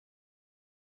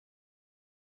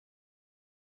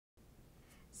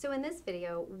So in this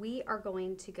video, we are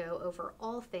going to go over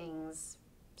all things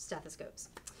stethoscopes.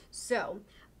 So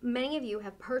many of you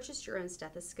have purchased your own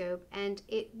stethoscope and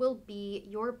it will be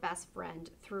your best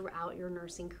friend throughout your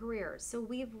nursing career. So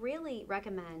we really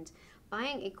recommend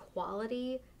buying a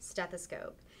quality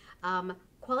stethoscope.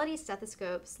 Quality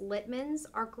stethoscopes, Littmann's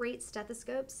are great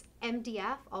stethoscopes.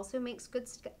 MDF also makes good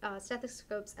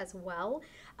stethoscopes as well.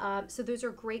 So those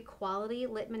are great quality.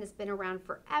 Littmann has been around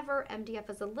forever. MDF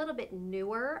is a little bit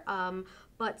newer,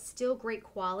 but still great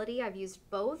quality. I've used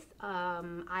both.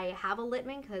 I have a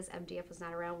Littmann because MDF was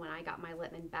not around when I got my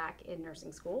Littmann back in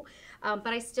nursing school, but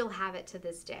I still have it to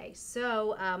this day.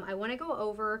 So I want to go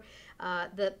over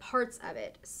the parts of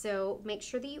it. So make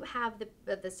sure that you have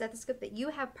the stethoscope that you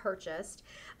have purchased.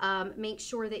 Make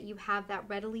sure that you have that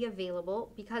readily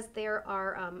available, because there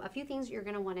are a few things you're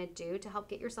going to want to do to help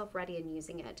get yourself ready in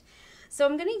using it. So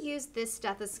I'm going to use this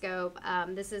stethoscope.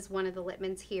 This is one of the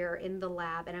Littmann's here in the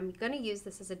lab, and I'm going to use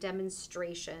this as a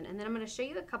demonstration, and then I'm going to show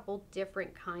you a couple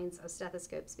different kinds of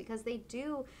stethoscopes, because they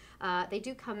do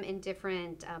come in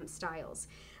different styles.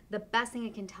 The best thing I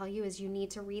can tell you is you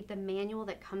need to read the manual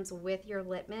that comes with your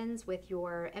Littmann's, with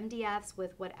your MDFs,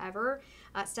 with whatever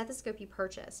stethoscope you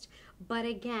purchased. But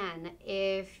again,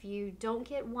 if you don't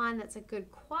get one that's a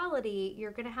good quality,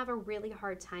 you're going to have a really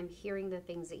hard time hearing the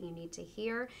things that you need to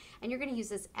hear. And you're going to use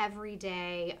this every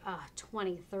day,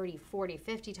 20, 30, 40,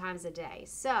 50 times a day.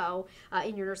 So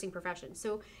in your nursing profession.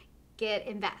 So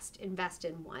invest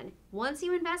in one. Once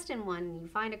you invest in one and you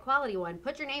find a quality one,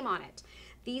 put your name on it.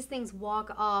 These things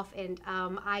walk off, and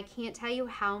I can't tell you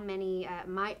how many,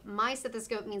 my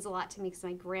stethoscope means a lot to me because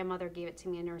my grandmother gave it to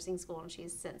me in nursing school and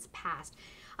she's since passed.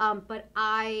 But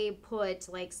I put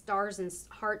like stars and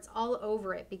hearts all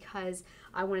over it because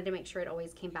I wanted to make sure it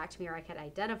always came back to me, or I could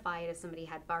identify it if somebody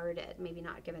had borrowed it, maybe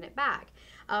not given it back.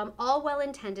 All well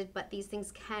intended, but these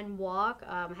things can walk.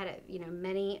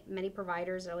 Many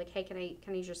providers are like, hey, can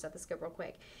I use your stethoscope real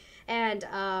quick? And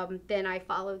then I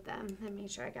followed them and made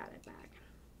sure I got it back.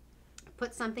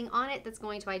 Put something on it that's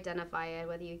going to identify it,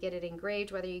 whether you get it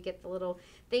engraved, whether you get the little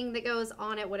thing that goes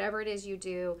on it, whatever it is you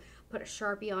do, put a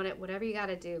Sharpie on it, whatever you got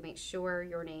to do, make sure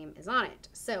your name is on it.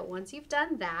 So once you've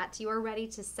done that, you are ready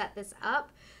to set this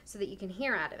up so that you can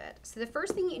hear out of it. So the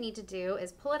first thing you need to do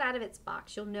is pull it out of its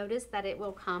box. You'll notice that it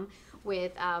will come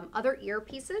with other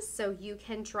earpieces, so you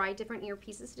can try different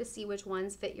earpieces to see which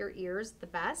ones fit your ears the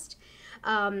best.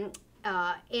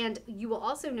 And you will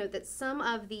also note that some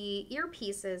of the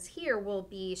earpieces here will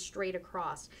be straight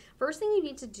across. First thing you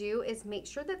need to do is make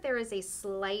sure that there is a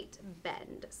slight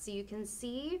bend. So you can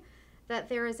see that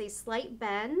there is a slight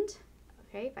bend.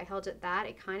 Okay, if I held it that,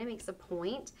 it kind of makes a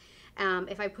point.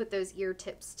 If I put those ear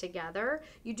tips together,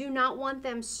 you do not want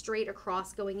them straight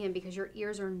across going in, because your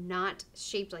ears are not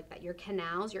shaped like that. Your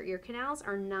ear canals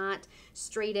are not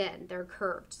straight in, they're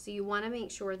curved. So you want to make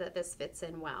sure that this fits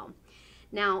in well.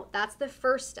 Now, that's the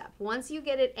first step. Once you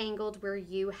get it angled where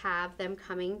you have them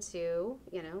coming to,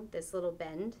 this little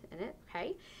bend in it,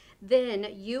 okay, then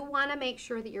you want to make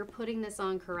sure that you're putting this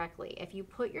on correctly. If you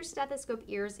put your stethoscope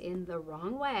ears in the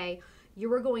wrong way,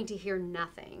 you are going to hear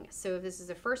nothing. So if this is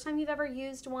the first time you've ever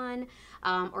used one,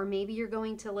 or maybe you're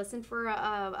going to listen for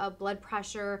a blood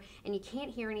pressure and you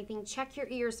can't hear anything, check your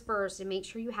ears first and make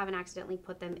sure you haven't accidentally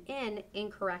put them in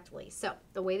incorrectly. So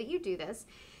the way that you do this,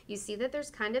 you see that there's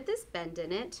kind of this bend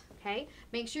in it, okay?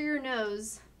 Make sure your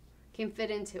nose can fit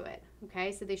into it,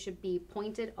 okay? So they should be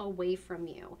pointed away from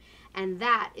you. And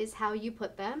that is how you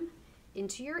put them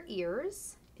into your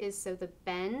ears, is so the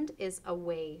bend is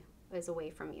away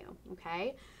from you,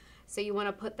 okay? So you want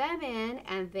to put them in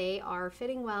and they are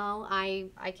fitting well. I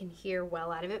can hear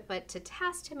well out of it, but to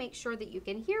test to make sure that you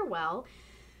can hear well,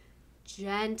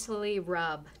 gently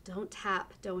rub. Don't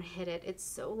tap, don't hit it. It's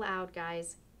so loud,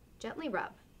 guys. Gently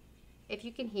rub. If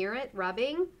you can hear it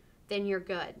rubbing, then you're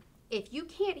good. If you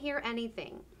can't hear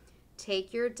anything,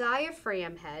 take your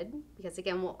diaphragm head, because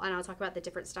again, and I'll talk about the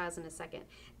different styles in a second.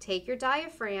 Take your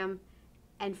diaphragm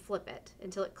and flip it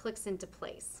until it clicks into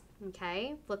place,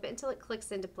 okay? Flip it until it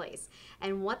clicks into place.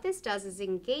 And what this does is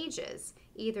engages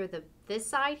either this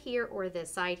side here or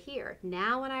this side here.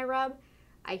 Now when I rub,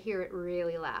 I hear it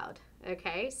really loud.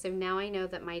 Okay, so now I know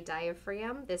that my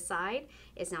diaphragm, this side,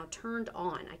 is now turned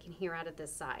on. I can hear out of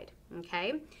this side,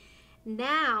 okay?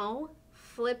 Now,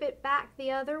 flip it back the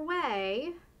other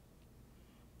way,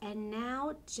 and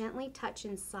now gently touch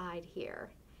inside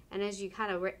here. And as you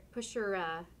kind of brush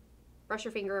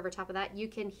your finger over top of that, you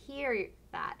can hear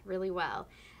that really well.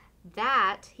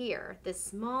 That here, this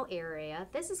small area,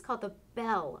 this is called the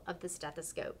bell of the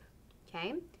stethoscope,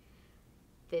 okay?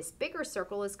 This bigger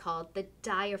circle is called the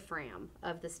diaphragm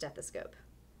of the stethoscope.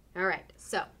 All right,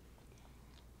 so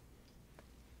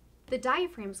The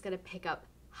diaphragm is going to pick up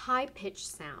high-pitched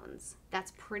sounds.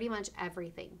 That's pretty much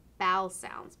everything. Bowel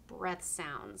sounds, breath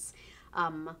sounds,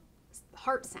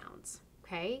 heart sounds,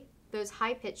 okay? Those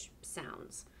high-pitched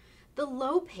sounds. The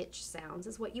low-pitched sounds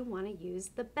is what you want to use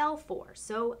the bell for.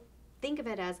 So think of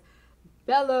it as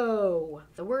bellow.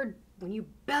 The word, when you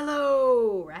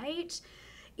bellow, right?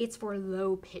 It's for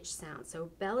low-pitched sound. So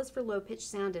bell is for low-pitched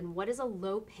sound. And what is a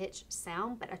low-pitched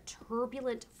sound but a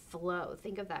turbulent flow?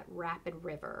 Think of that rapid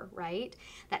river, right?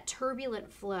 That turbulent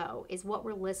flow is what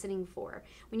we're listening for.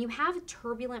 When you have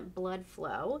turbulent blood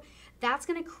flow, that's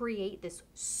going to create this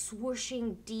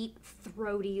swooshing, deep,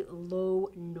 throaty,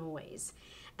 low noise.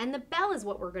 And the bell is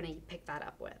what we're going to pick that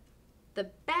up with.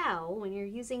 The bell, when you're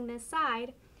using this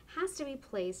side, has to be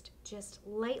placed just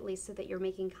lightly so that you're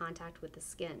making contact with the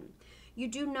skin. You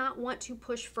do not want to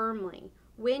push firmly.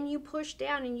 When you push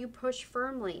down and you push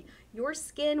firmly, your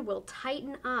skin will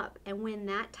tighten up. And when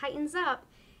that tightens up,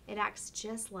 it acts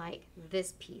just like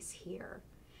this piece here.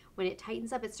 When it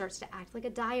tightens up, it starts to act like a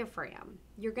diaphragm.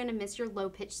 You're going to miss your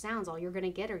low-pitched sounds. All you're going to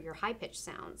get are your high-pitched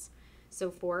sounds. So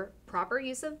for proper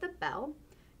use of the bell,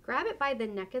 grab it by the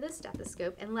neck of the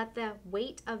stethoscope and let the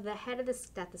weight of the head of the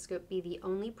stethoscope be the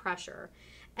only pressure,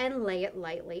 and lay it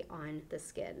lightly on the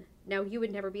skin. Now, you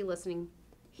would never be listening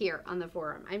here on the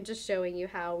forearm. I'm just showing you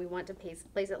how we want to place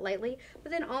it lightly,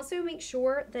 but then also make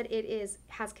sure that it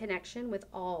has connection with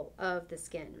all of the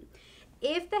skin.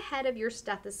 If the head of your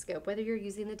stethoscope, whether you're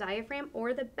using the diaphragm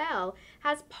or the bell,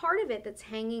 has part of it that's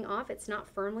hanging off, it's not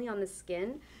firmly on the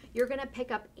skin, you're going to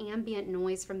pick up ambient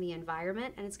noise from the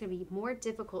environment, and it's going to be more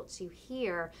difficult to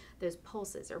hear those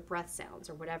pulses or breath sounds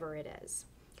or whatever it is.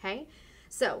 Okay?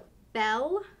 So,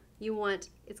 bell,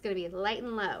 it's going to be light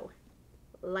and low.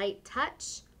 Light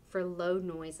touch for low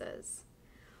noises.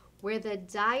 Where the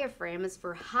diaphragm is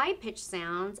for high-pitched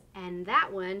sounds, and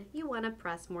that one you want to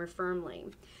press more firmly.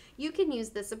 You can use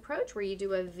this approach where you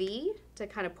do a V to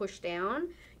kind of push down.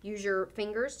 Use your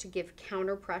fingers to give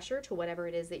counter pressure to whatever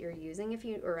it is that you're using,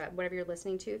 or whatever you're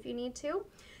listening to if you need to.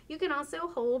 You can also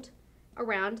hold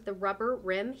around the rubber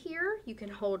rim here. You can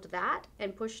hold that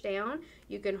and push down.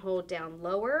 You can hold down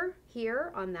lower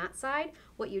here on that side.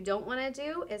 What you don't want to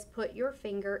do is put your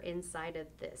finger inside of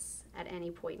this at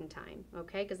any point in time,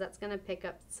 okay? Because that's going to pick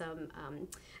up some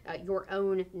your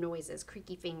own noises,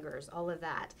 creaky fingers, all of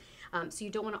that. So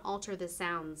you don't want to alter the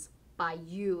sounds by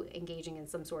you engaging in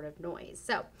some sort of noise.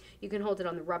 So you can hold it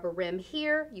on the rubber rim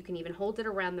here. You can even hold it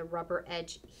around the rubber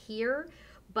edge here.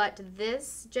 But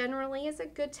this generally is a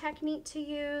good technique to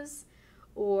use,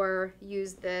 or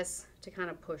use this to kind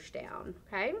of push down,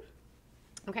 okay?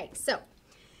 Okay, so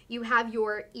you have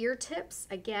your ear tips.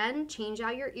 Again, change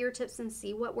out your ear tips and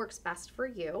see what works best for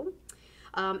you.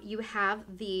 You have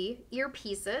the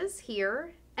earpieces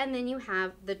here, and then you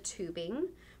have the tubing,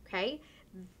 okay?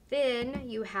 Then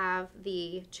you have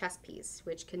the chest piece,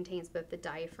 which contains both the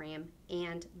diaphragm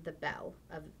and the bell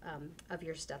of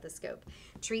your stethoscope.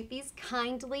 Treat these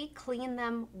kindly, clean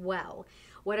them well.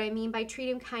 What I mean by treat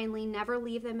them kindly, never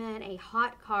leave them in a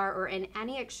hot car or in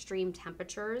any extreme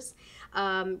temperatures.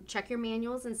 Check your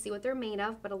manuals and see what they're made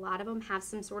of, but a lot of them have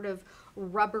some sort of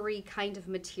rubbery kind of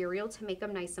material to make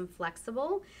them nice and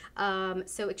flexible.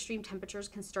 So extreme temperatures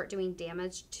can start doing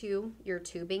damage to your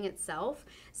tubing itself.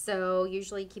 So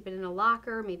usually keep it in a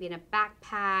locker, maybe in a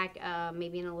backpack,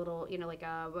 maybe in a little, like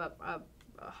a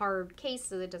hard case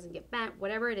so that it doesn't get bent,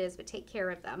 whatever it is, but take care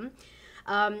of them.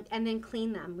 And then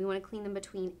clean them. We want to clean them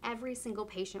between every single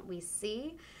patient we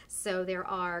see. So there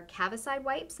are Cavicide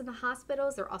wipes in the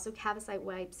hospitals. There are also Cavicide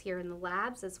wipes here in the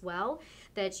labs as well,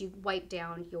 that you wipe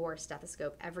down your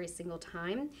stethoscope every single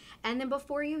time. And then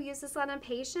before you use this on a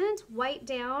patient, wipe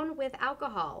down with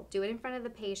alcohol. Do it in front of the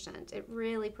patient. It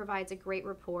really provides a great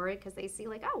rapport because they see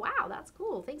like, oh, wow, that's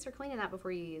cool. Thanks for cleaning that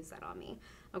before you use that on me.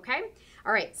 Okay?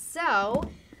 All right, so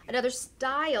another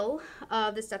style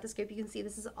of the stethoscope, you can see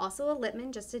this is also a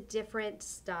Littmann, just a different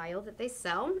style that they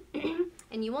sell.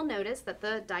 And you will notice that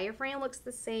the diaphragm looks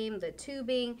the same, the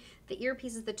tubing, the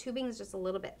earpieces, the tubing is just a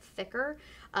little bit thicker.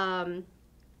 I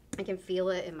can feel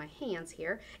it in my hands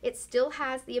here. It still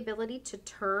has the ability to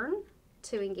turn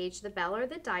to engage the bell or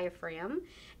the diaphragm.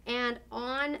 And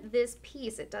on this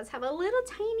piece, it does have a little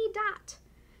tiny dot.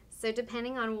 So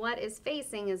depending on what is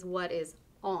facing is what is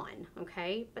on,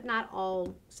 okay? But not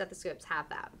all stethoscopes have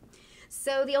that.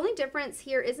 So the only difference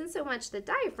here isn't so much the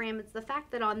diaphragm, it's the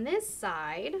fact that on this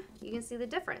side, you can see the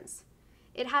difference.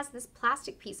 It has this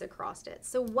plastic piece across it.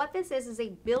 So what this is a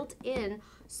built-in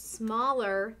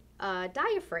smaller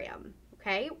diaphragm,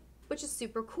 okay? Which is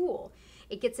super cool.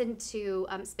 It gets into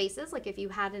spaces, like if you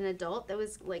had an adult that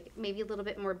was like maybe a little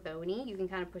bit more bony, you can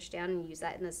kind of push down and use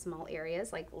that in the small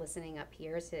areas, like listening up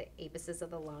here to apices of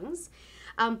the lungs.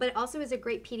 But it also is a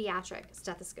great pediatric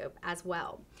stethoscope as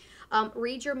well.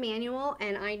 Read your manual,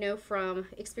 and I know from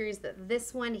experience that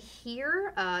this one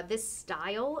here, this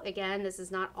style, again, this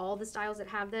is not all the styles that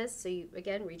have this, so you,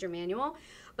 again, read your manual.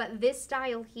 But this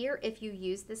style here, if you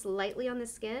use this lightly on the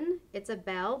skin, it's a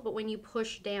bell, but when you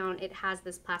push down, it has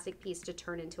this plastic piece to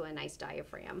turn into a nice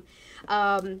diaphragm.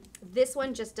 This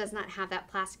one just does not have that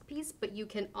plastic piece, but you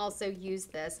can also use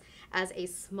this as a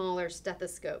smaller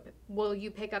stethoscope. Will you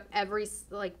pick up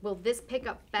will this pick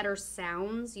up better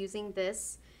sounds using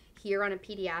this here on a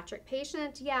pediatric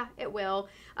patient? Yeah, it will.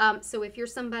 So if you're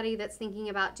somebody that's thinking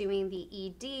about doing the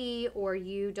ED, or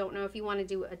you don't know if you want to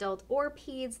do adult or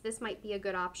peds, this might be a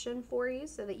good option for you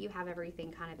so that you have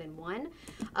everything kind of in one.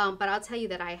 But I'll tell you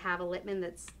that I have a Littmann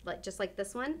that's just like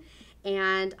this one,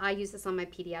 and I use this on my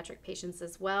pediatric patients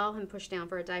as well and push down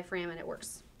for a diaphragm, and it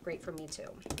works great for me too.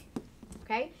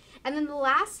 Okay, and then the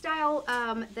last style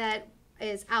that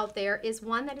is out there is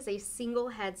one that is a single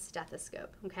head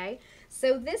stethoscope. Okay,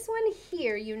 so this one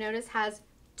here, you notice, has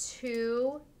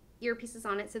 2 earpieces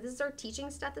on it. So this is our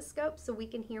teaching stethoscope, so we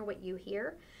can hear what you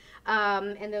hear,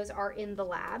 and those are in the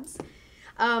labs.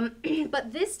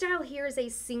 But this style here is a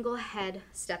single head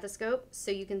stethoscope, so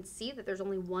you can see that there's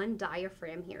only one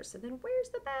diaphragm here. So then where's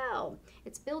the bell?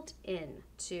 It's built in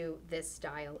to this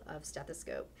style of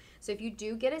stethoscope. So if you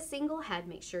do get a single head,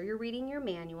 make sure you're reading your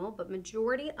manual, but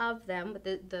majority of them, with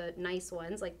the nice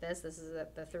ones like this is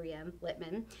the 3M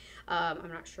Littmann. I'm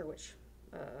not sure which,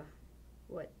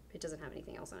 it doesn't have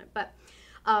anything else on it, but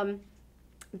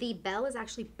the bell is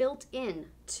actually built in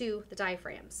to the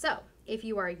diaphragm. So if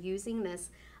you are using this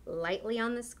lightly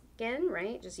on the skin,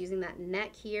 right, just using that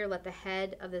neck here, let the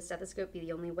head of the stethoscope be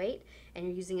the only weight, and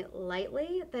you're using it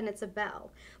lightly, then it's a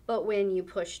bell. But when you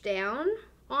push down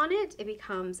on it, it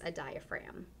becomes a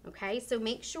diaphragm. Okay, so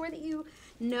make sure that you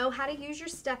know how to use your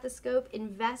stethoscope.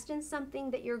 Invest in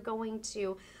something that you're going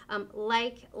to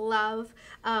love,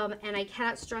 and I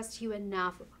cannot stress to you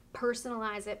enough,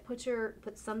 personalize it,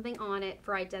 put something on it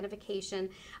for identification,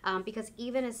 because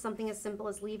even as something as simple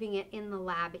as leaving it in the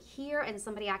lab here and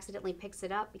somebody accidentally picks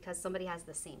it up because somebody has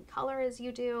the same color as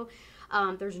you do,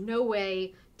 there's no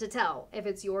way to tell if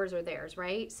it's yours or theirs,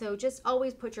 right? So just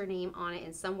always put your name on it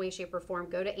in some way, shape, or form.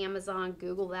 Go to Amazon,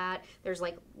 Google that. There's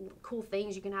like cool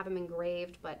things, you can have them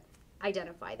engraved, but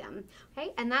identify them.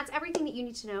 Okay, and that's everything that you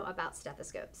need to know about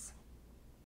stethoscopes.